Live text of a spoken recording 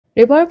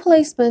Rebar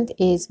placement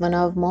is one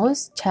of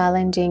most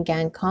challenging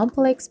and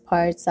complex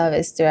parts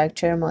of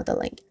structure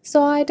modeling.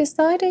 So I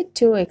decided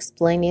to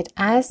explain it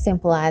as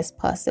simple as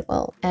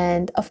possible.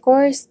 And of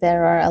course,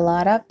 there are a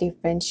lot of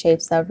different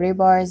shapes of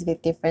rebars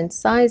with different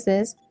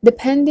sizes,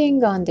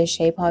 depending on the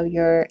shape of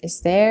your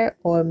stair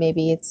or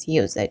maybe its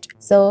usage.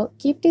 So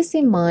keep this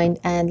in mind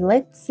and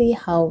let's see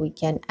how we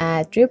can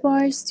add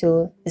rebars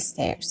to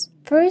stairs.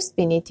 First,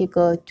 we need to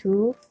go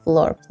to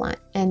floor plan,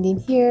 and in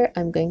here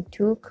I'm going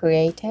to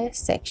create a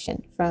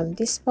section from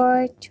this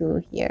part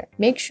to here.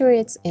 Make sure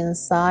it's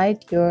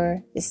inside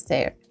your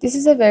stair. This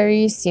is a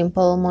very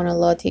simple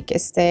monolithic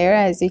stair,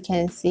 as you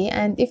can see,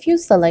 and if you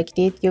select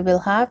it, you will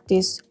have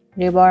this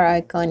rebar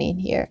icon in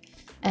here.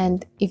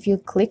 And if you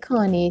click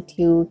on it,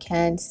 you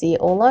can see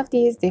all of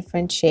these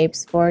different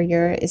shapes for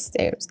your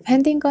stairs.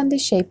 Depending on the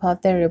shape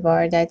of the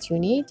rebar that you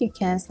need, you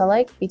can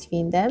select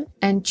between them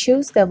and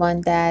choose the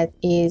one that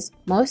is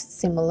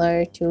most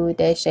similar to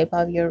the shape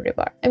of your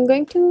rebar. I'm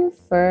going to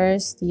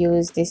first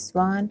use this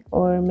one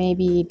or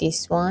maybe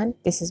this one.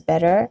 This is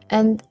better.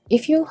 And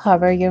if you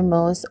hover your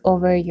mouse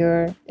over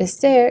your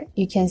stair,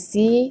 you can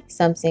see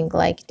something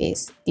like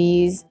this.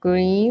 These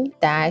green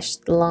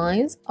dashed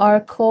lines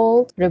are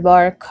called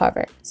rebar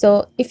cover.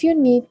 So if you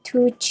need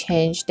to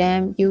change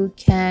them, you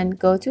can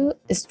go to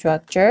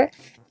structure,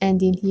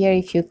 and in here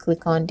if you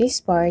click on this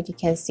part, you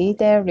can see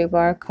the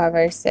rebar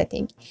cover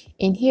setting.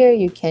 In here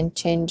you can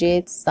change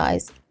its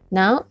size.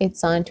 Now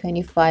it's on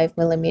 25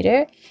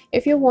 millimeter.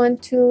 If you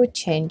want to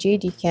change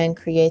it, you can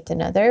create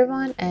another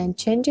one and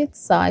change its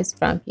size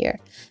from here.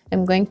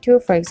 I'm going to,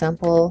 for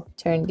example,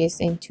 turn this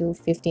into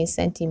 15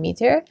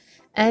 centimeter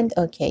and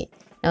okay.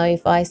 Now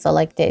if I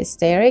select the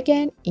stair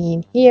again,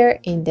 in here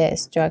in the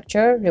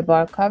structure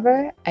rebar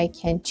cover, I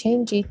can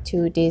change it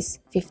to this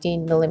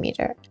 15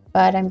 millimeter.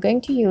 But I'm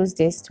going to use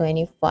this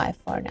 25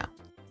 for now.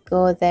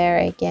 Go there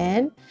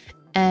again,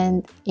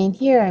 and in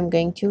here I'm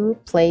going to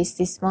place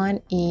this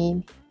one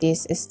in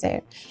this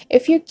stair.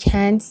 If you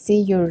can't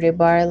see your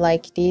rebar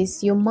like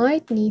this, you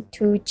might need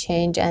to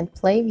change and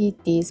play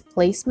with this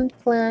placement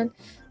plan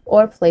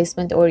or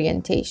placement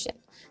orientation.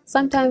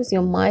 Sometimes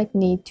you might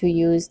need to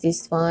use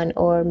this one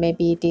or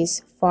maybe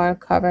this far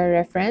cover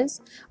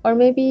reference, or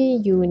maybe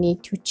you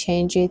need to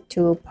change it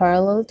to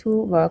parallel to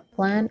work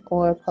plan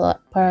or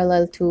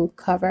parallel to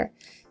cover.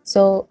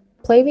 So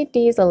play with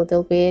these a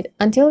little bit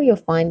until you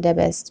find the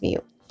best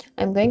view.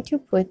 I'm going to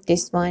put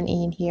this one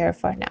in here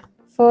for now.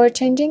 For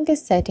changing the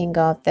setting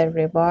of the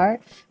rebar,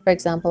 for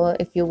example,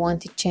 if you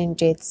want to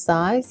change its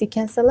size, you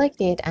can select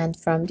it, and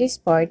from this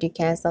part you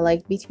can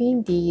select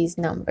between these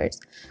numbers.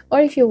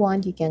 Or if you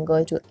want, you can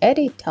go to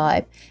edit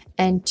type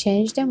and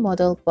change the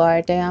model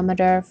bar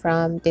diameter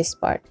from this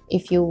part.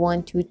 If you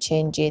want to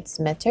change its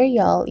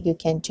material, you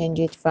can change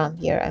it from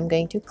here. I'm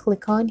going to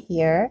click on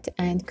here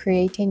and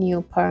create a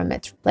new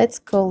parameter. Let's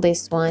call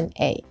this one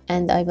A,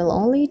 and I will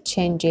only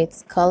change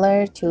its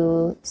color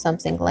to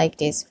something like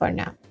this for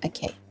now.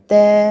 Okay.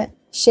 The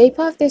shape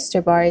of this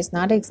rebar is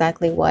not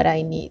exactly what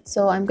I need,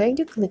 so I'm going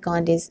to click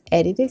on this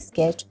edit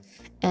sketch,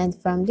 and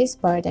from this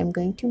part I'm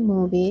going to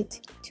move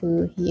it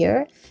to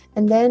here,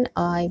 and then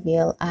I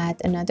will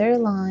add another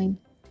line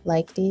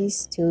like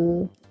this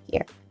to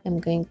here.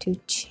 I'm going to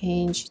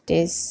change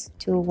this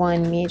to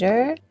 1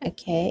 meter,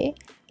 okay,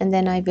 and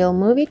then I will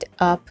move it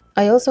up.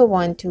 I also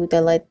want to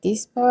delete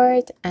this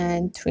part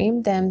and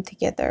trim them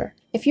together.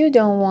 If you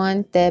don't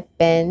want the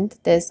bend,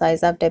 the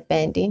size of the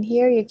bend in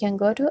here, you can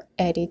go to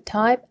edit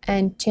type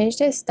and change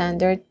the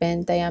standard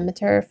bend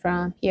diameter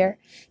from here.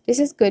 This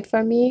is good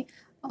for me.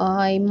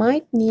 I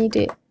might need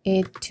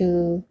it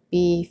to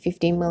be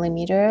 15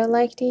 millimeter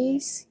like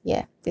this.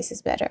 Yeah, this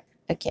is better.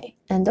 Okay,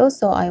 and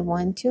also I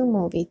want to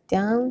move it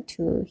down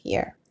to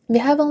here. We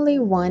have only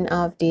one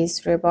of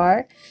these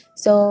rebar,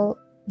 so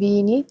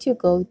we need to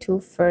go to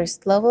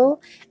first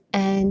level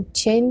and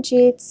change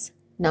its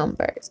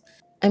numbers.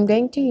 I'm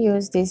going to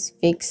use this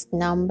fixed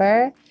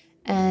number,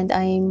 and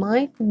I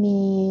might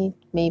need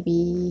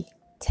maybe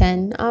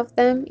 10 of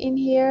them in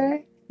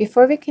here.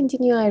 Before we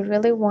continue, I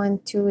really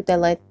want to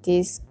delete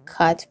this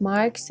cut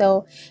mark.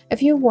 So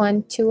if you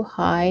want to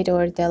hide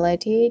or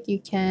delete it, you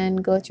can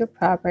go to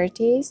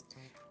properties,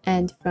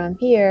 and from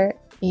here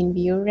in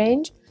view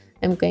range,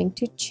 I'm going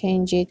to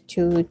change it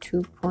to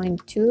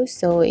 2.2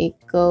 so it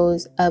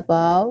goes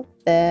above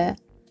the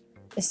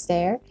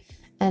stair.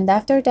 And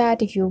after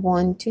that, if you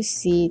want to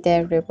see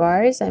the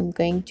rebars, I'm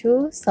going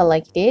to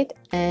select it,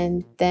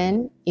 and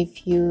then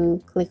if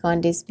you click on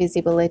this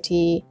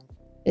visibility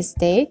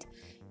state,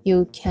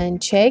 you can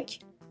check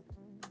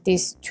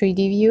this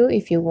 3D view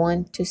if you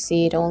want to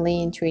see it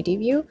only in 3D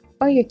view,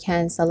 or you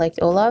can select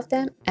all of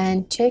them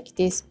and check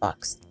this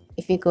box.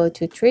 If you go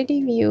to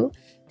 3D view,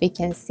 we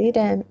can see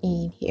them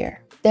in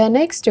here. The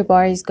next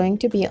rebar is going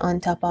to be on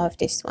top of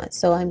this one,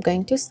 so I'm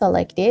going to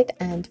select it,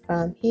 and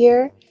from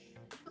here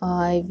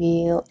I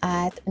will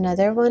add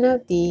another one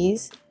of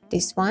these,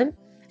 this one,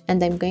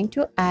 and I'm going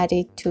to add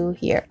it to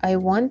here. I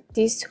want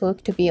this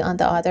hook to be on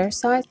the other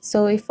side,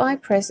 so if I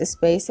press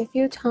space a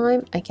few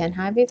times, I can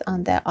have it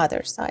on the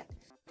other side.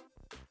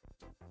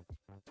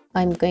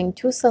 I'm going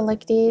to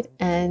select it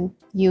and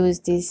use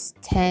this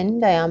 10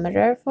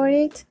 diameter for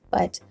it,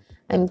 but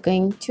I'm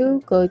going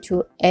to go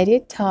to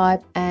edit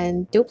type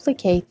and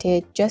duplicate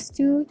it just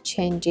to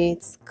change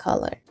its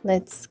color.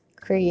 Let's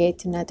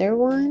create another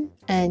one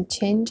and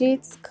change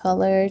its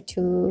color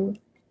to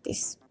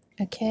this.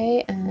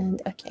 Okay,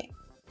 and okay.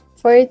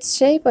 For its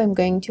shape, I'm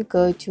going to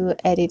go to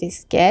edit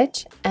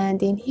sketch,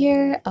 and in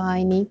here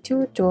I need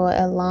to draw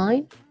a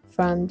line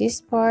from this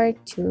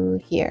part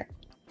to here,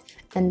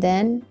 and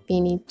then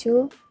we need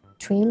to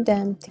trim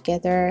them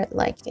together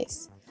like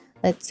this.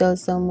 Let's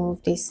also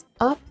move this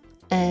up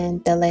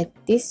and delete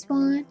this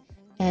one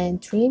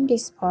and trim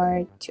this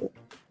part too.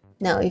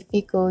 Now if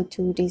we go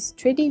to this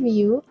 3D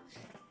view,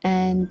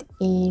 and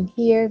in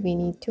here we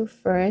need to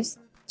first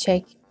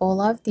check all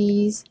of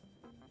these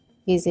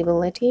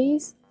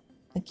visibilities.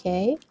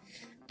 Okay,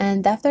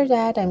 and after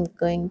that I'm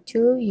going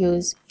to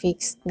use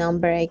fixed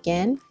number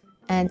again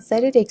and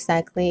set it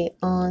exactly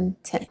on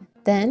 10.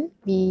 Then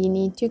we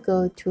need to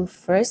go to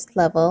first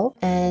level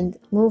and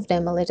move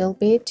them a little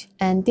bit,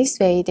 and this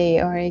way they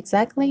are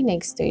exactly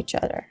next to each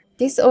other.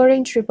 This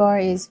orange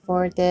rebar is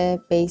for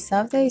the base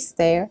of the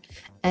stair,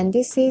 and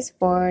this is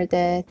for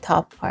the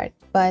top part,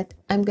 but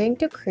I'm going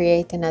to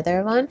create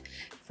another one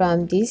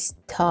from this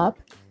top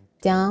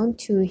down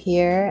to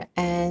here,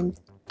 and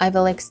I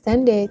will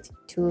extend it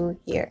to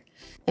here.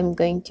 I'm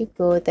going to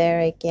go there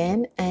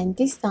again, and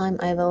this time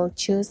I will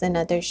choose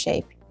another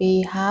shape.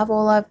 We have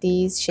all of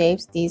these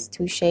shapes, these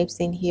two shapes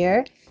in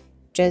here,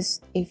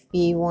 just if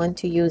we want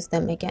to use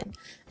them again.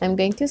 I'm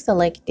going to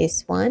select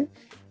this one,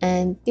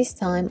 and this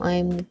time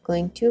I'm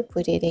going to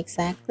put it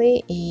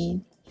exactly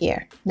in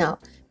here. Now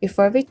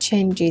before we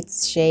change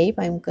its shape,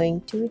 I'm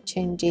going to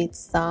change its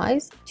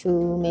size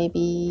to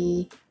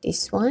maybe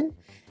this one,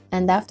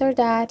 and after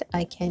that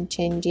I can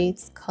change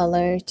its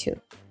color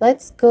too.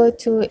 Let's go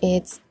to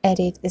its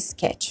edit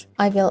sketch.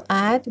 I will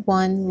add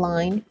one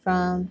line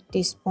from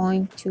this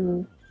point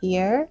to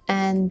here,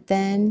 and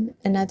then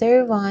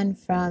another one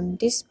from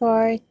this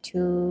part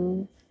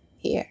to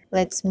here.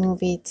 Let's move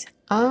it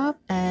up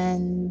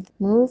and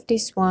move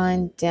this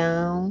one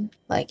down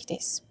like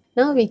this.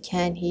 Now we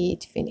can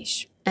hit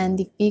finish. And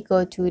if we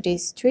go to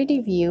this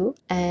 3D view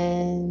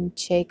and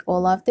check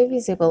all of the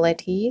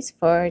visibilities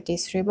for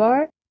this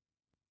rebar,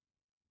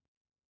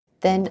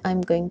 then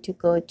I'm going to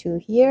go to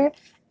here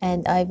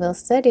and I will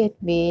set it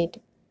with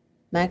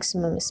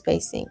maximum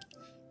spacing,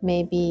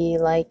 maybe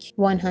like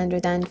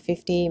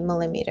 150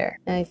 millimeter.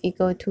 Now if we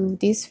go to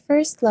this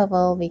first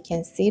level, we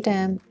can see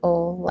them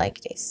all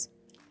like this.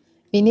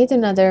 We need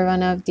another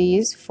one of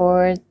these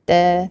for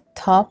the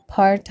top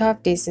part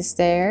of this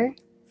stair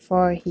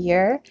for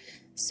here,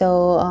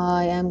 so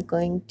I am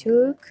going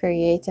to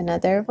create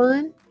another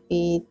one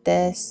with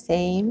the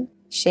same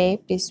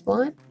shape, this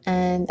one,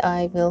 and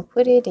I will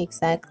put it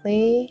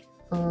exactly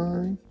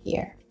on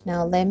here.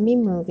 Now let me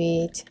move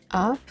it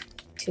up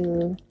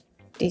to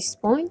this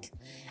point,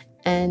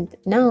 and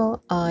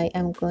now I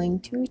am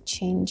going to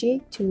change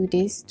it to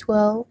this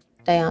 12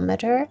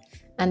 diameter,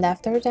 and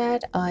after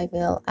that I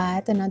will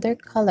add another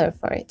color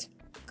for it.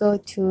 Go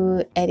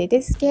to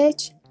edit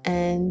sketch,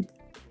 and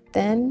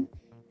then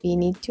we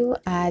need to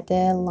add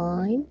a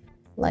line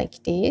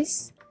like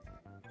this.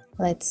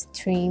 Let's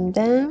trim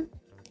them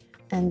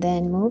and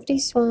then move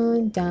this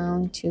one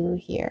down to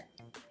here,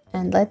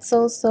 and let's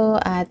also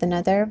add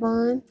another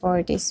one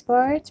for this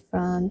part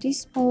from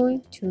this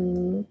point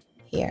to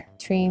here.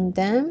 Trim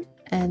them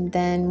and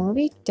then move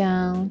it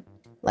down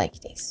like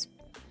this.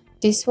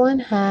 This one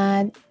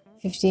had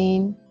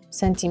 15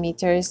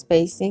 centimeters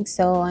spacing,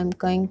 so I'm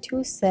going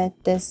to set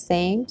the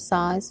same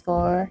size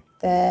for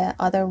the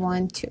other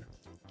one too.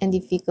 And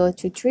if we go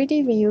to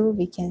 3D view,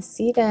 we can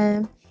see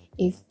them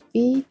if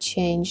we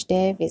change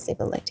the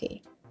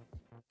visibility.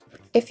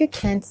 If you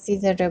can't see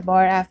the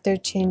rebar after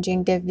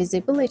changing the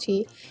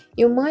visibility,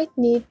 you might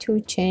need to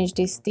change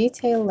this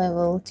detail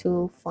level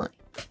to fine.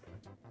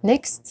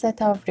 Next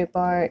set of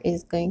rebar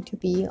is going to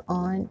be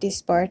on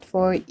this part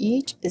for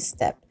each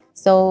step.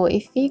 So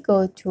if we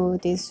go to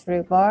this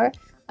rebar,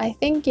 I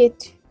think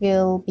it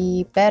will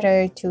be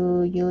better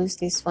to use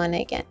this one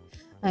again.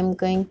 I'm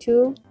going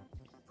to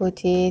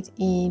put it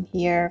in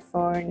here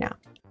for now.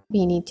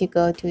 We need to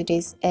go to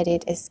this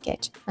edit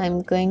sketch.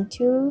 I'm going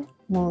to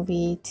move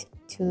it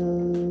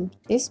to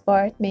this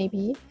part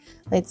maybe.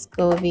 Let's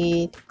go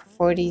with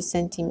 40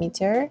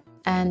 centimeter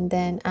and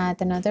then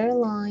add another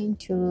line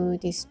to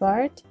this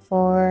part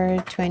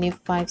for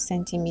 25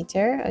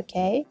 centimeter.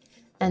 Okay,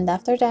 and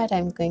after that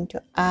I'm going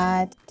to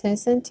add 10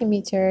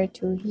 centimeter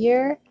to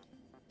here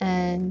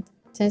and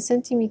 10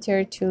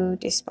 centimeter to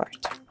this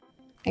part.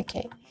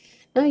 Okay,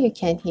 now you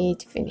can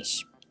hit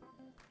finish.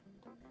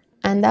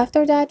 And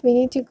after that we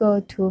need to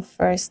go to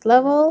first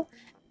level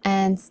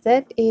and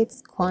set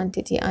its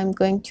quantity. I'm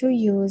going to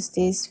use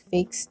this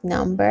fixed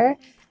number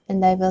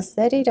and I will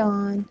set it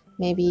on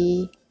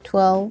maybe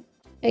 12.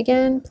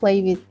 Again,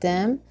 play with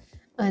them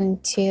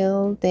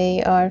until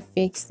they are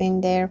fixed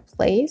in their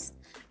place.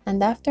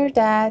 And after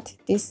that,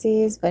 this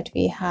is what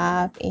we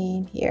have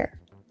in here.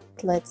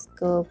 Let's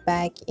go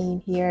back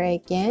in here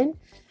again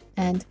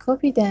and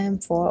copy them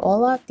for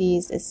all of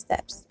these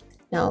steps.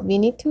 Now we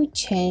need to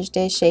change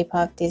the shape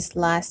of this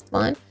last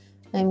one.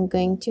 I'm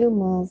going to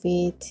move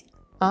it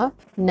up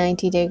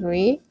 90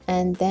 degrees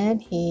and then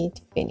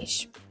hit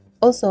finish.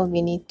 Also,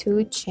 we need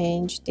to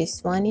change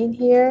this one in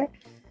here.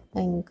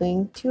 I'm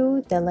going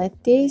to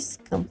delete this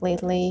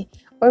completely,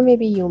 or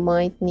maybe you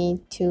might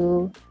need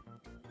to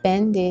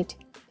bend it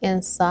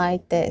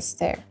inside the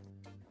stair.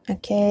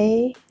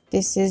 Okay,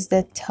 this is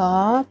the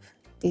top,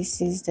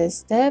 this is the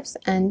steps,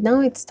 and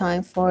now it's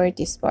time for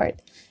this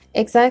part.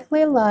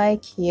 Exactly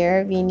like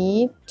here, we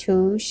need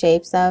two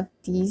shapes of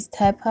these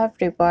type of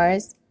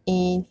rebars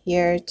in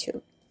here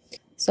too.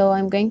 So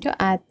I'm going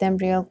to add them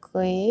real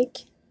quick.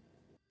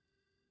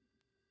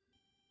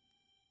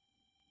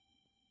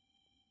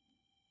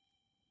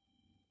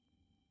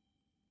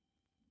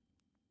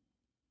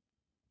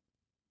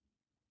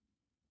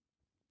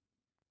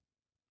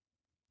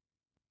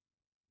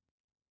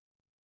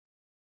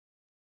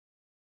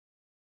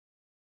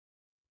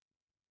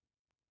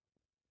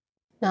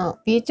 Now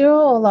we draw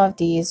all of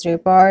these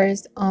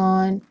rebars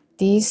on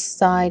this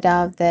side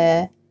of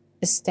the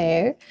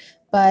stair,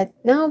 but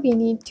now we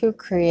need to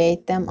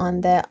create them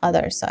on the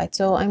other side.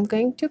 So I'm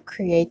going to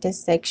create a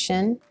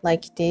section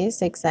like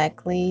this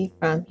exactly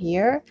from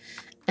here.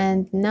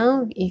 And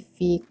now if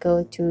we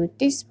go to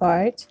this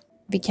part,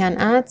 we can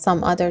add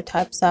some other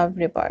types of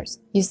rebars.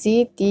 You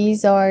see,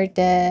 these are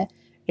the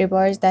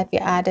rebars that we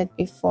added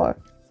before.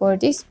 For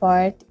this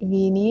part,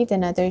 we need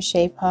another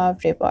shape of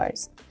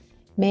rebars.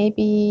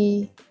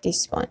 Maybe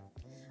this one.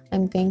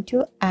 I'm going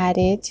to add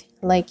it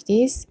like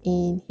this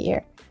in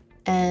here.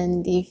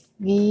 And if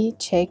we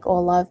check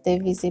all of the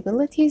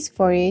visibilities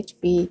for it,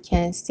 we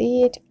can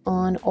see it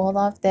on all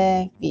of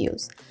the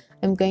views.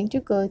 I'm going to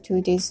go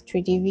to this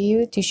 3D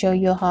view to show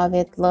you how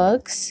it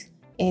looks.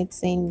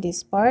 It's in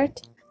this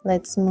part.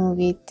 Let's move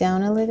it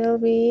down a little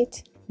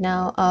bit.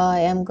 Now I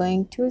am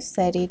going to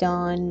set it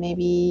on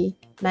maybe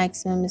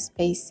maximum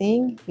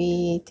spacing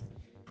with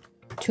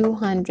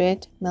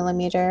 200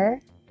 millimeter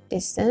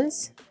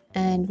distance,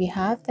 and we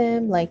have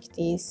them like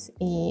this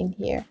in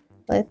here.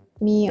 Let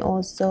me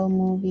also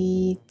move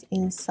it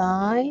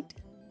inside.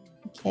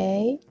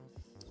 Okay,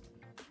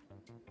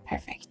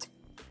 perfect.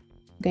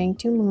 I'm going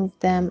to move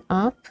them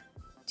up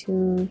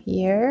to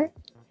here,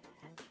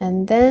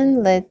 and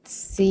then let's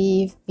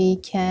see if we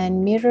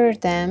can mirror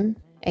them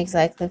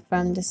exactly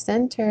from the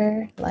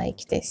center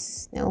like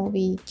this. No,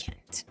 we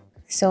can't.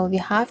 So we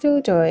have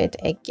to draw it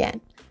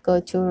again. Go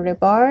to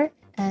rebar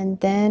and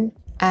then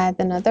add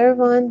another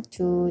one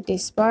to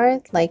this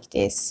part like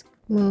this.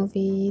 Move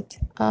it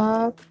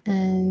up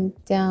and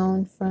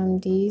down from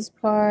these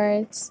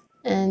parts.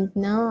 And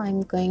now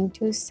I'm going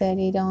to set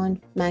it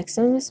on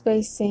maximum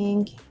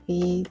spacing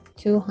with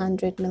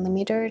 200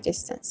 millimeter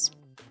distance.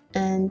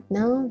 And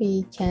now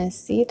we can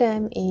see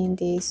them in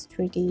this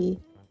 3D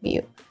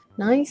view.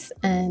 Nice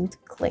and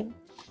clean.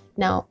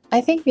 Now,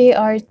 I think we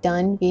are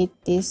done with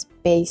this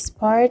base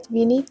part.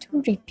 We need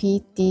to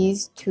repeat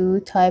these two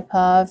type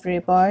of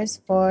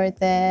rebars for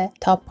the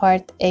top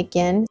part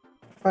again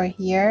for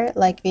here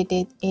like we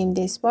did in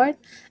this part,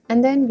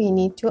 and then we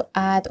need to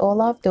add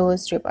all of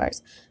those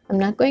rebars. I'm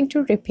not going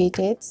to repeat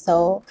it,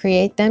 so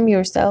create them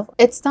yourself.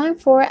 It's time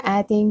for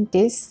adding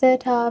this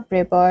set of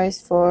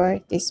rebars for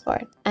this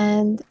part.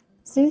 And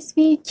since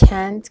we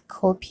can't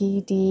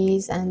copy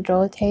these and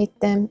rotate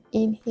them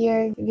in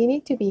here, we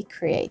need to be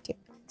creative.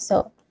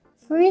 So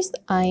first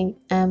I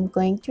am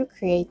going to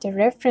create a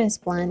reference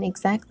plan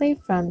exactly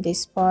from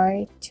this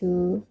part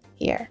to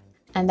here.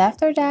 And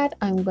after that,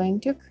 I'm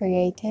going to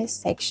create a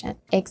section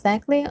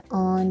exactly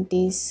on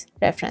this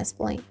reference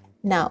plane.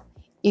 Now,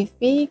 if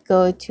we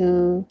go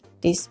to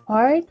this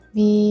part,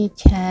 we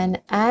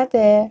can add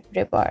a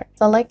rebar.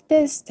 Select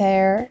the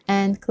stair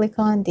and click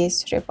on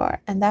this rebar.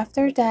 And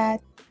after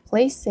that,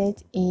 place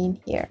it in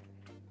here.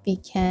 We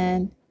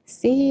can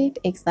see it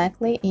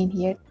exactly in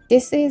here.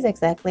 This is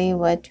exactly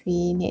what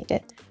we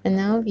needed. And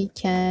now we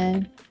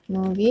can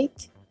move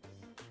it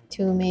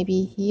to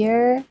maybe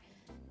here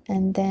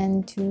and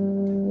then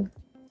to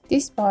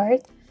this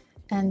part,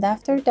 and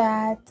after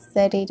that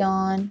set it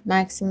on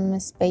maximum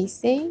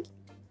spacing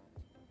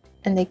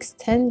and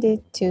extend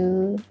it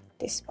to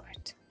this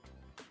part.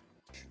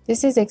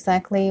 This is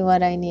exactly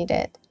what I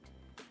needed.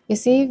 You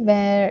see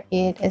where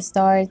it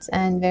starts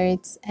and where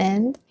it's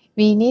ends.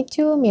 We need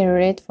to mirror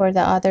it for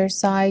the other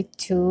side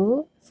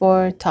too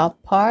for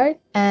top part,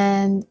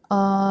 and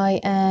I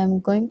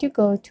am going to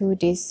go to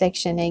this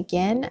section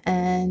again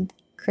and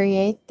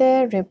create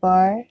the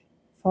rebar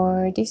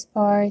for this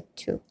part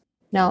too.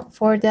 Now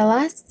for the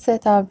last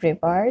set of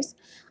rebars,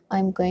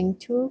 I'm going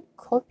to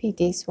copy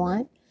this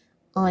one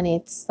on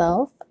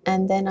itself,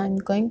 and then I'm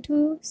going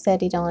to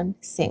set it on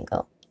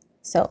single.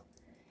 So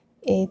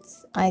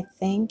it's, I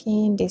think,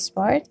 in this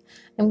part.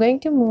 I'm going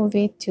to move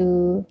it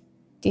to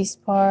this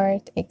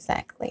part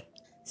exactly.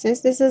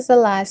 Since this is the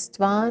last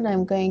one,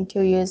 I'm going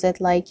to use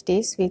it like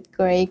this with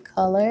gray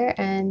color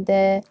and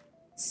the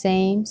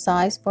same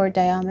size for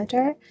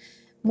diameter.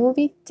 Move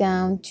it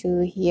down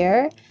to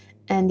here,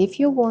 and if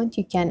you want,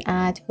 you can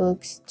add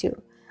hooks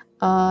too.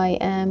 I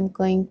am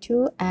going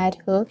to add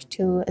hook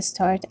to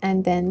start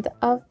and end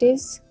of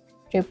this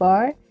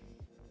rebar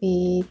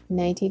with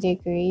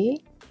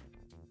 90-degree.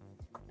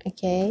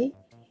 Okay,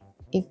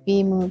 if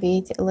we move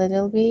it a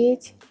little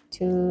bit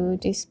to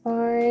this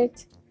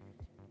part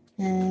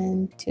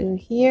and to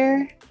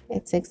here,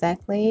 it's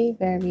exactly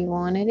where we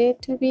wanted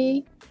it to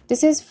be.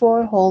 This is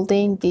for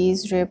holding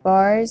these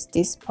rebars,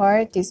 this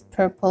part, these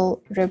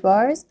purple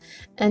rebars,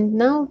 and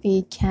now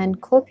we can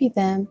copy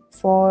them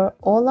for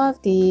all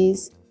of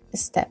these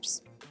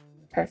steps.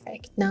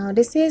 Perfect. Now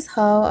this is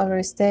how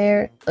our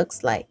stair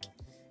looks like.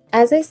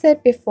 As I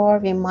said before,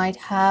 we might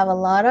have a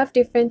lot of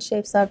different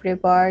shapes of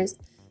rebars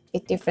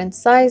with different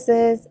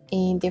sizes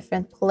in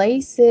different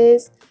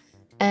places,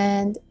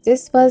 and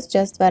this was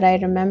just what I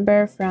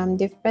remember from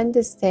different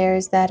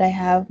stairs that I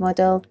have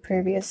modeled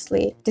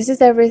previously. This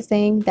is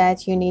everything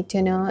that you need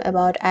to know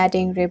about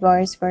adding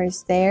rebars for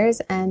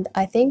stairs, and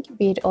I think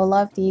with all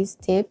of these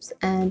tips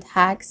and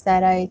hacks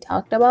that I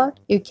talked about,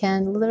 you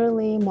can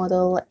literally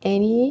model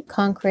any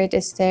concrete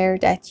stair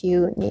that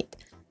you need.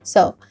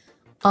 So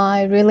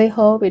I really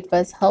hope it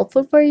was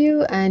helpful for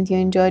you and you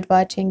enjoyed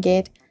watching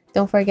it.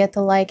 Don't forget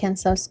to like and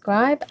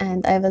subscribe,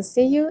 and I will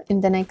see you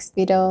in the next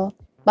video.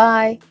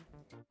 Bye!